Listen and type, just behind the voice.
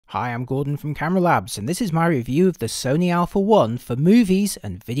Hi, I'm Gordon from Camera Labs, and this is my review of the Sony Alpha 1 for movies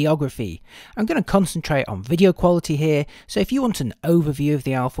and videography. I'm going to concentrate on video quality here, so if you want an overview of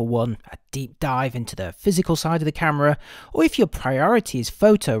the Alpha 1, a deep dive into the physical side of the camera, or if your priority is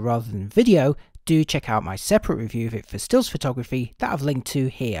photo rather than video, do check out my separate review of it for stills photography that I've linked to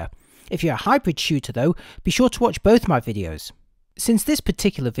here. If you're a hybrid shooter though, be sure to watch both my videos. Since this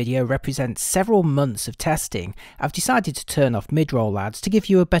particular video represents several months of testing, I've decided to turn off mid-roll ads to give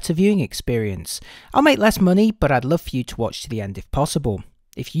you a better viewing experience. I'll make less money, but I'd love for you to watch to the end if possible.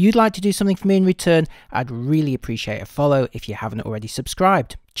 If you'd like to do something for me in return, I'd really appreciate a follow if you haven't already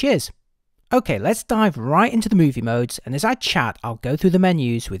subscribed. Cheers! Okay, let's dive right into the movie modes, and as I chat, I'll go through the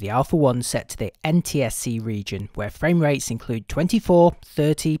menus with the Alpha 1 set to the NTSC region, where frame rates include 24,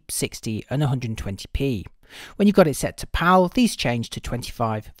 30, 60 and 120p. When you've got it set to PAL, these change to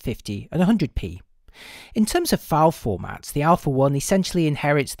 25, 50 and 100p. In terms of file formats, the Alpha 1 essentially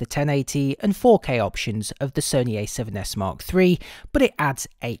inherits the 1080 and 4K options of the Sony a7S Mark III, but it adds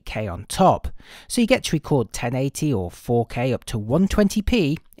 8K on top. So you get to record 1080 or 4K up to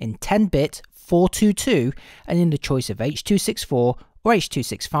 120p in 10-bit 422 and in the choice of H.264 or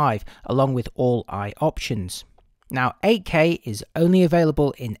H.265 along with all I options. Now 8K is only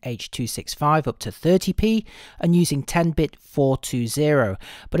available in H.265 up to 30p and using 10-bit 420,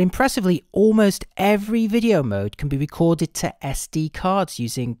 but impressively almost every video mode can be recorded to SD cards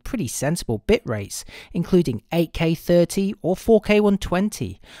using pretty sensible bit rates, including 8K 30 or 4K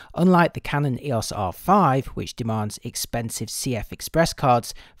 120, unlike the Canon EOS R5 which demands expensive CF Express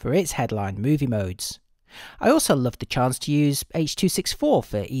cards for its headline movie modes. I also love the chance to use H.264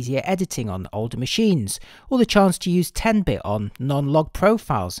 for easier editing on older machines, or the chance to use 10-bit on non-log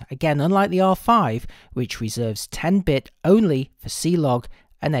profiles, again unlike the R5 which reserves 10-bit only for C-Log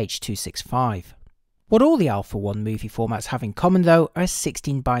and H.265. What all the Alpha 1 movie formats have in common though are a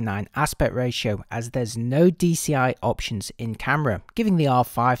 16:9 aspect ratio, as there's no DCI options in camera, giving the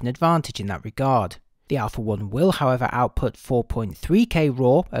R5 an advantage in that regard. The Alpha 1 will however output 4.3K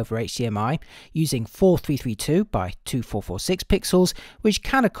RAW over HDMI using 4332 by 2446 pixels, which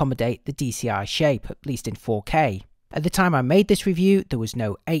can accommodate the DCI shape, at least in 4K. At the time I made this review there was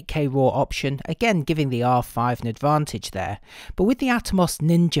no 8K RAW option, again giving the R5 an advantage there, but with the Atomos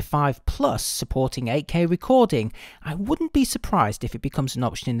Ninja 5 Plus supporting 8K recording, I wouldn't be surprised if it becomes an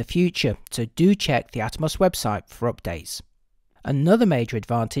option in the future, so do check the Atomos website for updates. Another major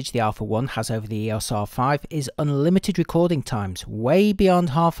advantage the Alpha 1 has over the EOS R5 is unlimited recording times, way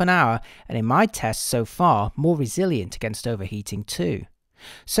beyond half an hour, and in my tests so far, more resilient against overheating too.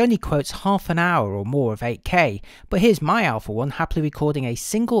 Sony quotes half an hour or more of 8K, but here's my Alpha 1 happily recording a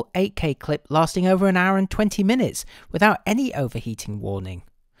single 8K clip lasting over an hour and 20 minutes without any overheating warning.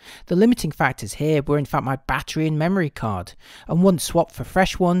 The limiting factors here were in fact my battery and memory card, and once swapped for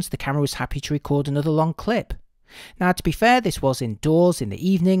fresh ones, the camera was happy to record another long clip. Now to be fair, this was indoors in the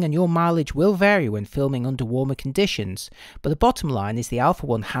evening and your mileage will vary when filming under warmer conditions, but the bottom line is the Alpha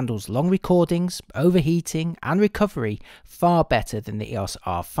 1 handles long recordings, overheating and recovery far better than the EOS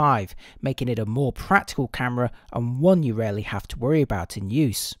R5, making it a more practical camera and one you rarely have to worry about in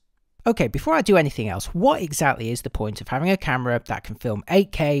use. Okay, before I do anything else, what exactly is the point of having a camera that can film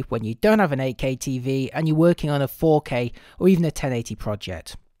 8K when you don't have an 8K TV and you're working on a 4K or even a 1080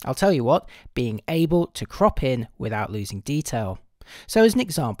 project? I'll tell you what, being able to crop in without losing detail. So as an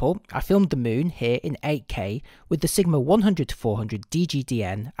example, I filmed the moon here in 8K with the Sigma 100-400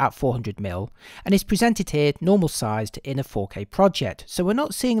 DGDN at 400mm and is presented here normal sized in a 4K project, so we're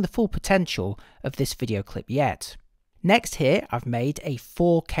not seeing the full potential of this video clip yet. Next here I've made a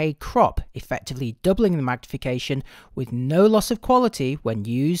 4K crop, effectively doubling the magnification with no loss of quality when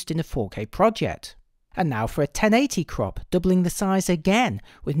used in a 4K project. And now for a 1080 crop, doubling the size again,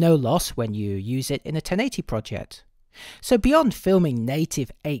 with no loss when you use it in a 1080 project. So beyond filming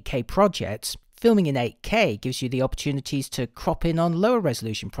native 8K projects, filming in 8K gives you the opportunities to crop in on lower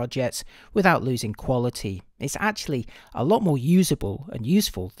resolution projects without losing quality. It's actually a lot more usable and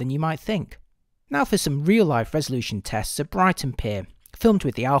useful than you might think. Now for some real life resolution tests at Brighton Pier, filmed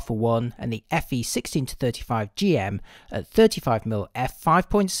with the Alpha 1 and the FE 16-35 GM at 35mm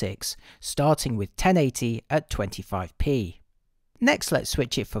f5.6, starting with 1080 at 25p. Next let's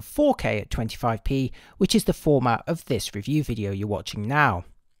switch it for 4K at 25p, which is the format of this review video you're watching now.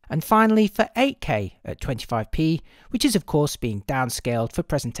 And finally for 8K at 25p, which is of course being downscaled for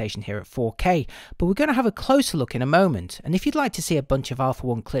presentation here at 4K, but we're going to have a closer look in a moment, and if you'd like to see a bunch of Alpha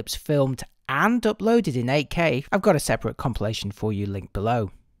 1 clips filmed and uploaded in 8K, I've got a separate compilation for you linked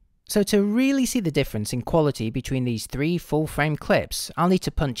below. So to really see the difference in quality between these three full frame clips, I'll need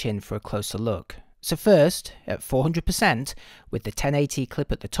to punch in for a closer look. So first, at 400%, with the 1080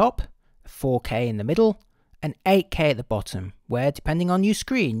 clip at the top, 4K in the middle, and 8K at the bottom, where depending on your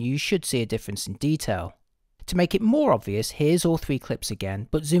screen you should see a difference in detail. To make it more obvious, here's all three clips again,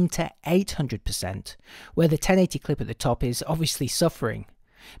 but zoomed to 800%, where the 1080 clip at the top is obviously suffering.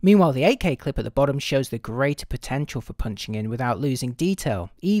 Meanwhile, the 8K clip at the bottom shows the greater potential for punching in without losing detail,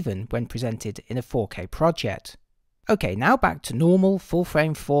 even when presented in a 4K project. Okay, now back to normal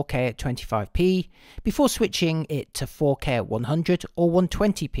full-frame 4K at 25p, before switching it to 4K at 100 or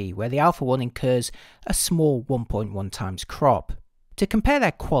 120p, where the Alpha 1 incurs a small 1.1 times crop. To compare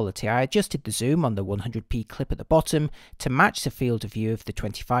their quality, I adjusted the zoom on the 100p clip at the bottom to match the field of view of the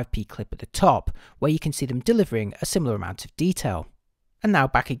 25p clip at the top, where you can see them delivering a similar amount of detail. And now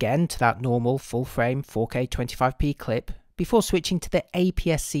back again to that normal full-frame 4K 25p clip, before switching to the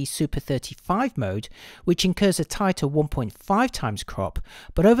APS-C Super 35 mode, which incurs a tighter 1.5 times crop,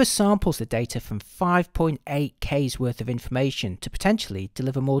 but oversamples the data from 5.8K's worth of information to potentially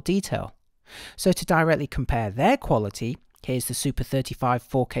deliver more detail. So to directly compare their quality, here's the Super 35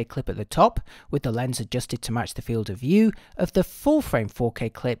 4K clip at the top, with the lens adjusted to match the field of view of the full-frame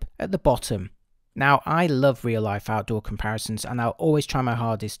 4K clip at the bottom. Now, I love real-life outdoor comparisons, and I'll always try my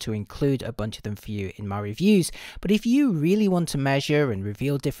hardest to include a bunch of them for you in my reviews, but if you really want to measure and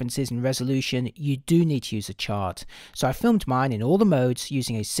reveal differences in resolution, you do need to use a chart. So I filmed mine in all the modes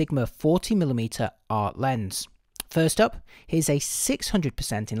using a Sigma 40mm art lens. First up, here's a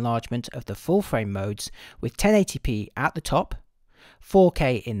 600% enlargement of the full-frame modes with 1080p at the top,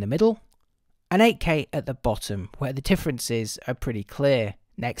 4K in the middle, and 8K at the bottom, where the differences are pretty clear.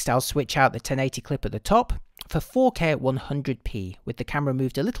 Next, I'll switch out the 1080 clip at the top for 4K at 100p, with the camera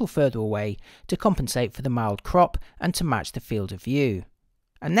moved a little further away to compensate for the mild crop and to match the field of view.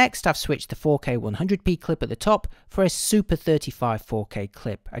 And next, I've switched the 4K 100p clip at the top for a Super 35 4K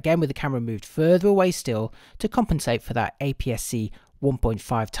clip, again with the camera moved further away still to compensate for that APS-C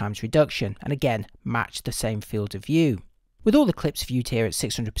 1.5 times reduction, and again match the same field of view. With all the clips viewed here at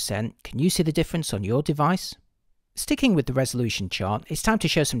 600%, can you see the difference on your device? Sticking with the resolution chart, it's time to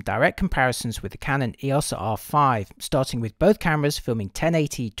show some direct comparisons with the Canon EOS R5, starting with both cameras filming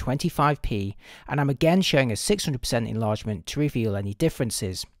 1080 25p, and I'm again showing a 600% enlargement to reveal any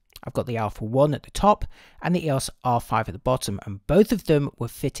differences. I've got the Alpha 1 at the top and the EOS R5 at the bottom, and both of them were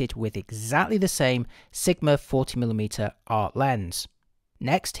fitted with exactly the same Sigma 40mm art lens.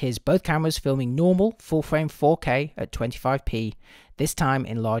 Next, here's both cameras filming normal full-frame 4K at 25p, this time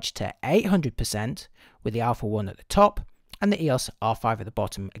enlarged to 800%, with the Alpha 1 at the top and the EOS R5 at the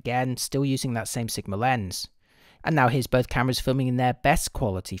bottom, again still using that same Sigma lens. And now here's both cameras filming in their best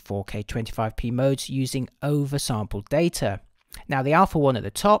quality 4K 25p modes using oversampled data. Now the Alpha 1 at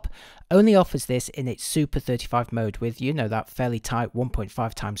the top only offers this in its Super 35 mode with, that fairly tight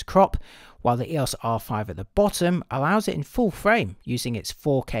 1.5 times crop, while the EOS R5 at the bottom allows it in full frame using its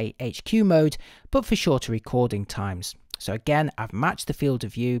 4K HQ mode, but for shorter recording times. So again, I've matched the field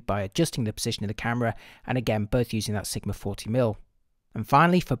of view by adjusting the position of the camera, and again both using that Sigma 40mm. And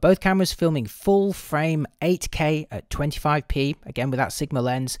finally, for both cameras filming full frame 8K at 25p, again with that Sigma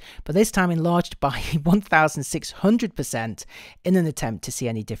lens, but this time enlarged by 1600% in an attempt to see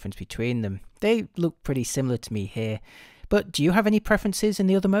any difference between them. They look pretty similar to me here, but do you have any preferences in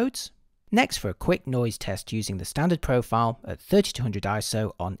the other modes? Next, for a quick noise test using the standard profile at 3200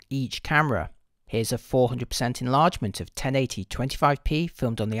 ISO on each camera. Here's a 400% enlargement of 1080 25p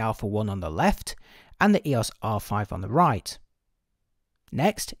filmed on the Alpha 1 on the left and the EOS R5 on the right.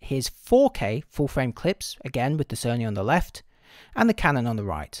 Next, here's 4K full-frame clips, again with the Sony on the left and the Canon on the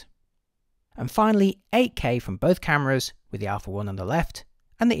right. And finally, 8K from both cameras with the Alpha 1 on the left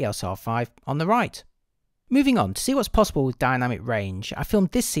and the EOS R5 on the right. Moving on, to see what's possible with dynamic range, I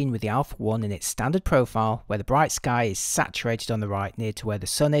filmed this scene with the Alpha 1 in its standard profile, where the bright sky is saturated on the right near to where the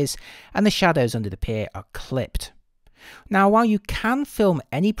sun is, and the shadows under the pier are clipped. Now, while you can film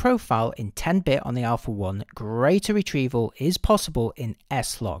any profile in 10-bit on the Alpha 1, greater retrieval is possible in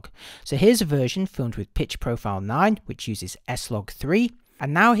S-Log. So here's a version filmed with Pitch Profile 9, which uses S-Log 3,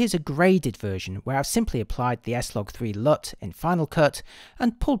 and now here's a graded version where I've simply applied the S-Log 3 LUT in Final Cut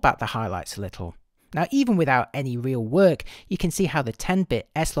and pulled back the highlights a little. Now, even without any real work, you can see how the 10-bit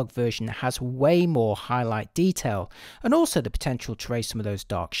S-Log version has way more highlight detail, and also the potential to raise some of those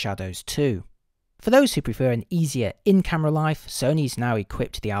dark shadows too. For those who prefer an easier in-camera life, Sony's now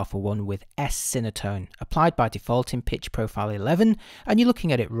equipped the Alpha 1 with S-Cinetone, applied by default in Pitch Profile 11, and you're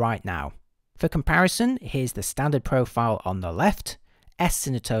looking at it right now. For comparison, here's the standard profile on the left,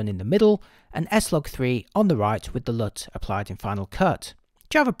 S-Cinetone in the middle, and S-Log 3 on the right with the LUT applied in Final Cut.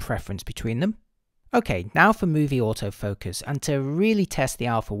 Do you have a preference between them? Okay, now for movie autofocus, and to really test the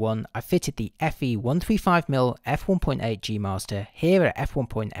Alpha 1, I fitted the FE135mm f1.8 G Master here at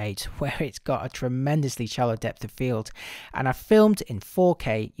f1.8, where it's got a tremendously shallow depth of field, and I filmed in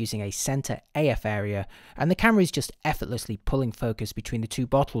 4K using a center AF area, and the camera is just effortlessly pulling focus between the two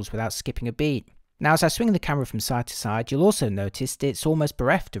bottles without skipping a beat. Now as I swing the camera from side to side, you'll also notice it's almost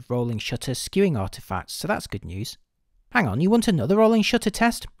bereft of rolling shutter skewing artifacts, so that's good news. Hang on, you want another rolling shutter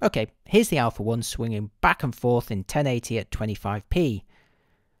test? Okay, here's the Alpha 1 swinging back and forth in 1080 at 25p.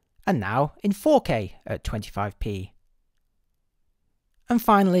 And now in 4K at 25p. And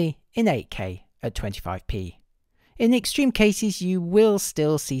finally in 8K at 25p. In extreme cases you will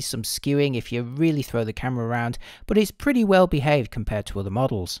still see some skewing if you really throw the camera around, but it's pretty well behaved compared to other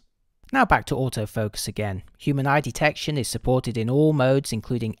models. Now back to autofocus again. Human eye detection is supported in all modes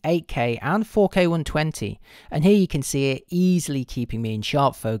including 8K and 4K 120, and here you can see it easily keeping me in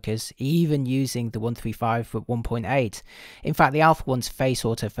sharp focus even using the 135 at 1.8. In fact, the Alpha 1's face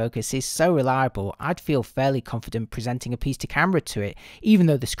autofocus is so reliable I'd feel fairly confident presenting a piece to camera to it, even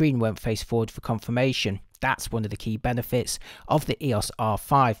though the screen won't face forward for confirmation. That's one of the key benefits of the EOS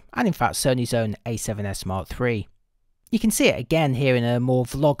R5 and in fact Sony's own A7S Mark III. You can see it again here in a more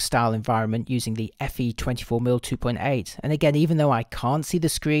vlog style environment using the FE24mm 2.8, and again, even though I can't see the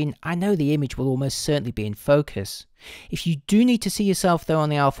screen, I know the image will almost certainly be in focus. If you do need to see yourself though on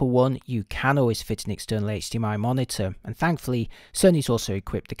the Alpha 1, you can always fit an external HDMI monitor, and thankfully Sony's also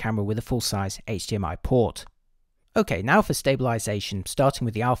equipped the camera with a full-size HDMI port. Okay, now for stabilisation, starting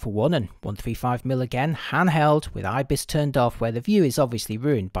with the Alpha 1 and 135mm again, handheld with IBIS turned off where the view is obviously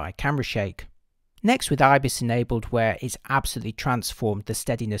ruined by camera shake. Next with IBIS enabled where it's absolutely transformed the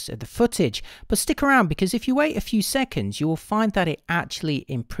steadiness of the footage, but stick around because if you wait a few seconds you will find that it actually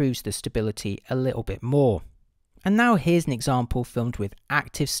improves the stability a little bit more. And now here's an example filmed with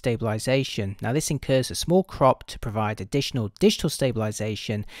active stabilisation. Now this incurs a small crop to provide additional digital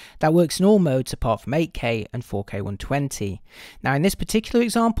stabilisation that works in all modes apart from 8K and 4K 120. Now in this particular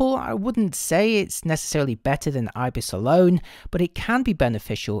example I wouldn't say it's necessarily better than IBIS alone, but it can be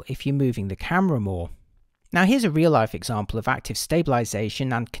beneficial if you're moving the camera more. Now here's a real life example of active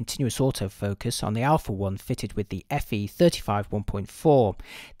stabilisation and continuous autofocus on the Alpha 1 fitted with the FE35 1.4.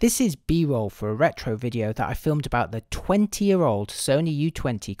 This is B-roll for a retro video that I filmed about the 20-year-old Sony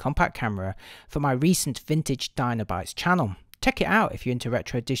U20 compact camera for my recent Vintage Dynabytes channel. Check it out if you're into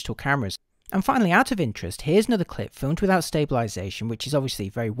retro digital cameras. And finally, out of interest, here's another clip filmed without stabilisation, which is obviously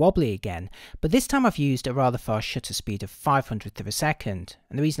very wobbly again, but this time I've used a rather fast shutter speed of 500th of a second.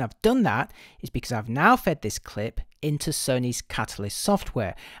 And the reason I've done that is because I've now fed this clip into Sony's Catalyst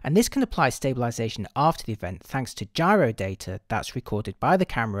software, and this can apply stabilisation after the event thanks to gyro data that's recorded by the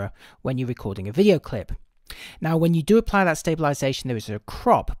camera when you're recording a video clip. Now when you do apply that stabilisation there is a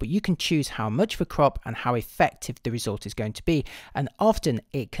crop, but you can choose how much of a crop and how effective the result is going to be, and often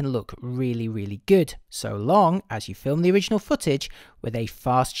it can look really good, so long as you film the original footage with a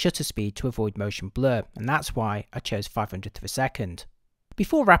fast shutter speed to avoid motion blur, and that's why I chose 500th of a second.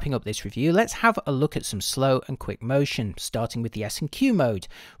 Before wrapping up this review, let's have a look at some slow and quick motion, starting with the S&Q mode,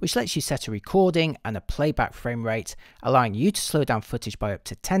 which lets you set a recording and a playback frame rate, allowing you to slow down footage by up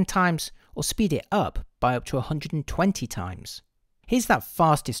to 10 times or speed it up by up to 120 times. Here's that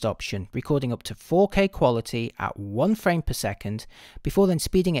fastest option, recording up to 4K quality at 1 frame per second, before then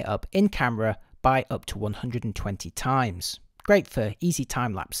speeding it up in camera by up to 120 times. Great for easy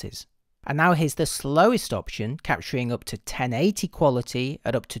time lapses. And now here's the slowest option, capturing up to 1080 quality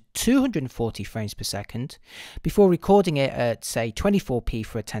at up to 240 frames per second, before recording it at say 24p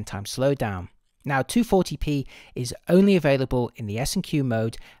for a 10 times slowdown. Now 240p is only available in the S&Q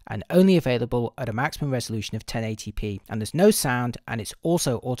mode and only available at a maximum resolution of 1080p, and there's no sound, and it's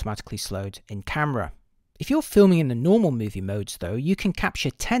also automatically slowed in camera. If you're filming in the normal movie modes though, you can capture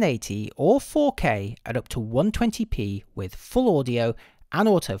 1080 or 4K at up to 120p with full audio and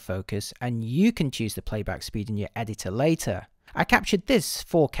autofocus, and you can choose the playback speed in your editor later. I captured this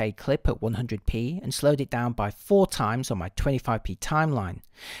 4K clip at 100p and slowed it down by 4 times on my 25p timeline.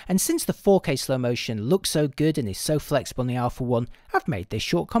 And since the 4K slow motion looks so good and is so flexible on the Alpha 1, I've made this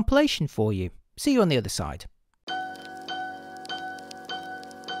short compilation for you. See you on the other side.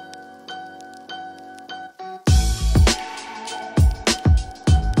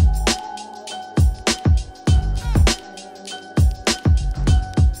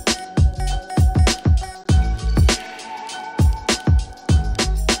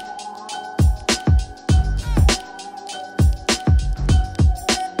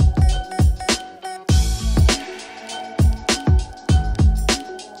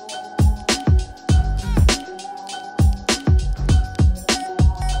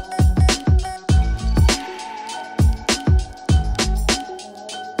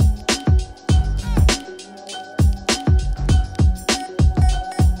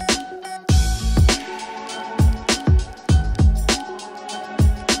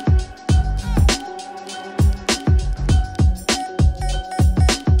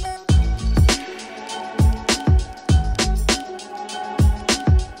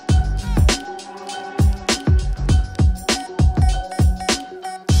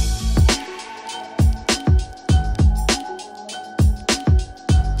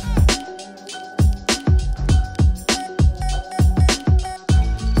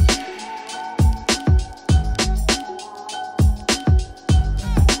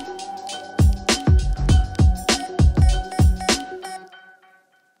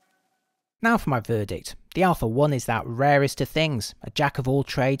 my verdict. The Alpha 1 is that rarest of things, a jack of all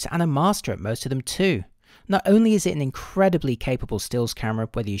trades and a master at most of them too. Not only is it an incredibly capable stills camera,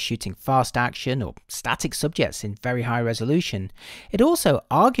 whether you're shooting fast action or static subjects in very high resolution, it also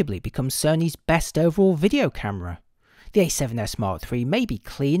arguably becomes Sony's best overall video camera. The A7S Mark III may be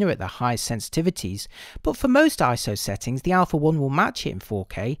cleaner at the highest sensitivities, but for most ISO settings the Alpha 1 will match it in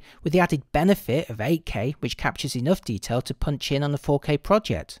 4K, with the added benefit of 8K, which captures enough detail to punch in on a 4K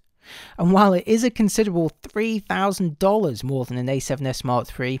project. And while it is a considerable $3,000 more than an A7S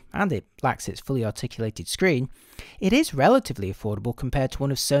Mark III, and it lacks its fully articulated screen, it is relatively affordable compared to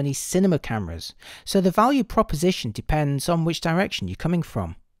one of Sony's cinema cameras, so the value proposition depends on which direction you're coming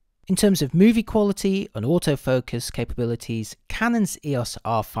from. In terms of movie quality and autofocus capabilities, Canon's EOS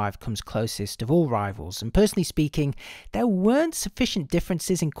R5 comes closest of all rivals, and personally speaking, there weren't sufficient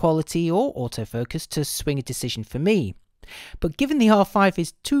differences in quality or autofocus to swing a decision for me. But given the R5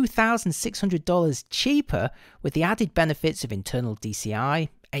 is $2,600 cheaper, with the added benefits of internal DCI,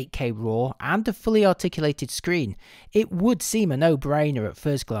 8K RAW and a fully articulated screen, it would seem a no-brainer at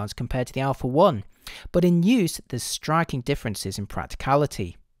first glance compared to the Alpha 1, but in use there's striking differences in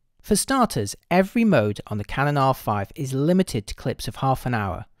practicality. For starters, every mode on the Canon R5 is limited to clips of half an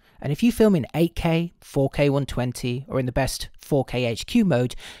hour, and if you film in 8K, 4K 120 or in the best 4K HQ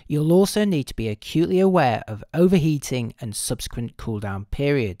mode, you'll also need to be acutely aware of overheating and subsequent cooldown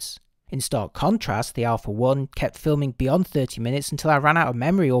periods. In stark contrast, the Alpha 1 kept filming beyond 30 minutes until I ran out of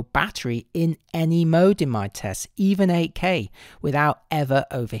memory or battery in any mode in my tests, even 8K, without ever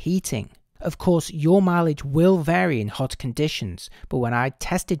overheating. Of course, your mileage will vary in hot conditions, but when I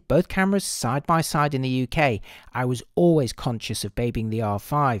tested both cameras side by side in the UK, I was always conscious of babying the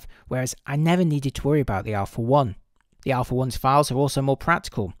R5, whereas I never needed to worry about the Alpha 1. The Alpha 1's files are also more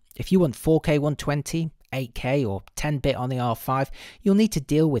practical. If you want 4K 120, 8K or 10-bit on the R5, you'll need to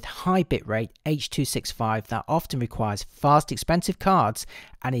deal with high bitrate H.265 that often requires fast, expensive cards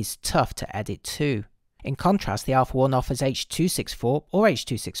and is tough to edit too. In contrast, the Alpha 1 offers H.264 or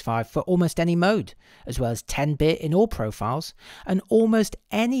H.265 for almost any mode, as well as 10-bit in all profiles, and almost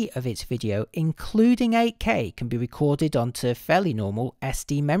any of its video, including 8K, can be recorded onto fairly normal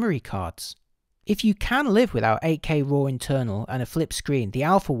SD memory cards. If you can live without 8K RAW internal and a flip screen, the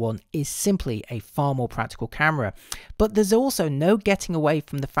Alpha 1 is simply a far more practical camera, but there's also no getting away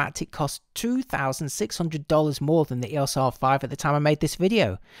from the fact it costs $2,600 more than the EOS R5 at the time I made this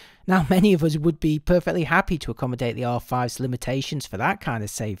video. Now, many of us would be perfectly happy to accommodate the R5's limitations for that kind of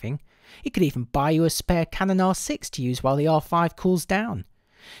saving. It could even buy you a spare Canon R6 to use while the R5 cools down.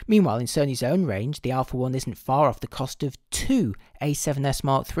 Meanwhile, in Sony's own range, the Alpha 1 isn't far off the cost of two A7S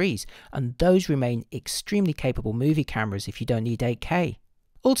Mark IIIs, and those remain extremely capable movie cameras if you don't need 8K.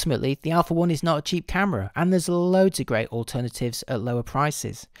 Ultimately, the Alpha 1 is not a cheap camera, and there's loads of great alternatives at lower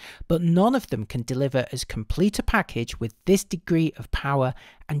prices, but none of them can deliver as complete a package with this degree of power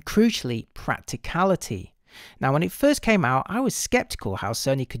and, crucially, practicality. Now, when it first came out, I was skeptical how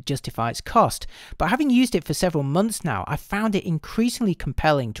Sony could justify its cost, but having used it for several months now, I found it increasingly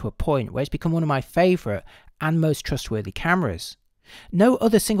compelling to a point where it's become one of my favourite and most trustworthy cameras. No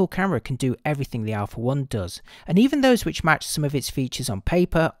other single camera can do everything the Alpha 1 does, and even those which match some of its features on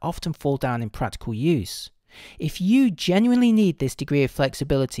paper often fall down in practical use. If you genuinely need this degree of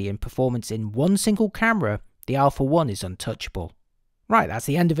flexibility and performance in one single camera, the Alpha 1 is untouchable. Right, that's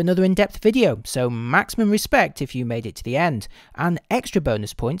the end of another in-depth video, so maximum respect if you made it to the end, and extra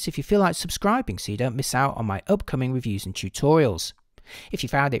bonus points if you feel like subscribing so you don't miss out on my upcoming reviews and tutorials. If you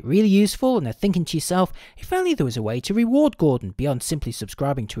found it really useful and are thinking to yourself, if only there was a way to reward Gordon beyond simply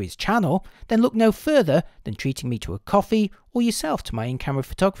subscribing to his channel, then look no further than treating me to a coffee or yourself to my in-camera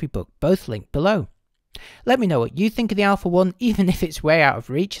photography book, both linked below. Let me know what you think of the Alpha 1, even if it's way out of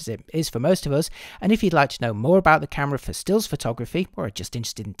reach as it is for most of us, and if you'd like to know more about the camera for stills photography or are just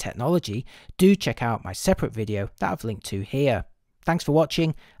interested in technology, do check out my separate video that I've linked to here. Thanks for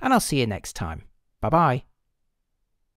watching, and I'll see you next time. Bye bye.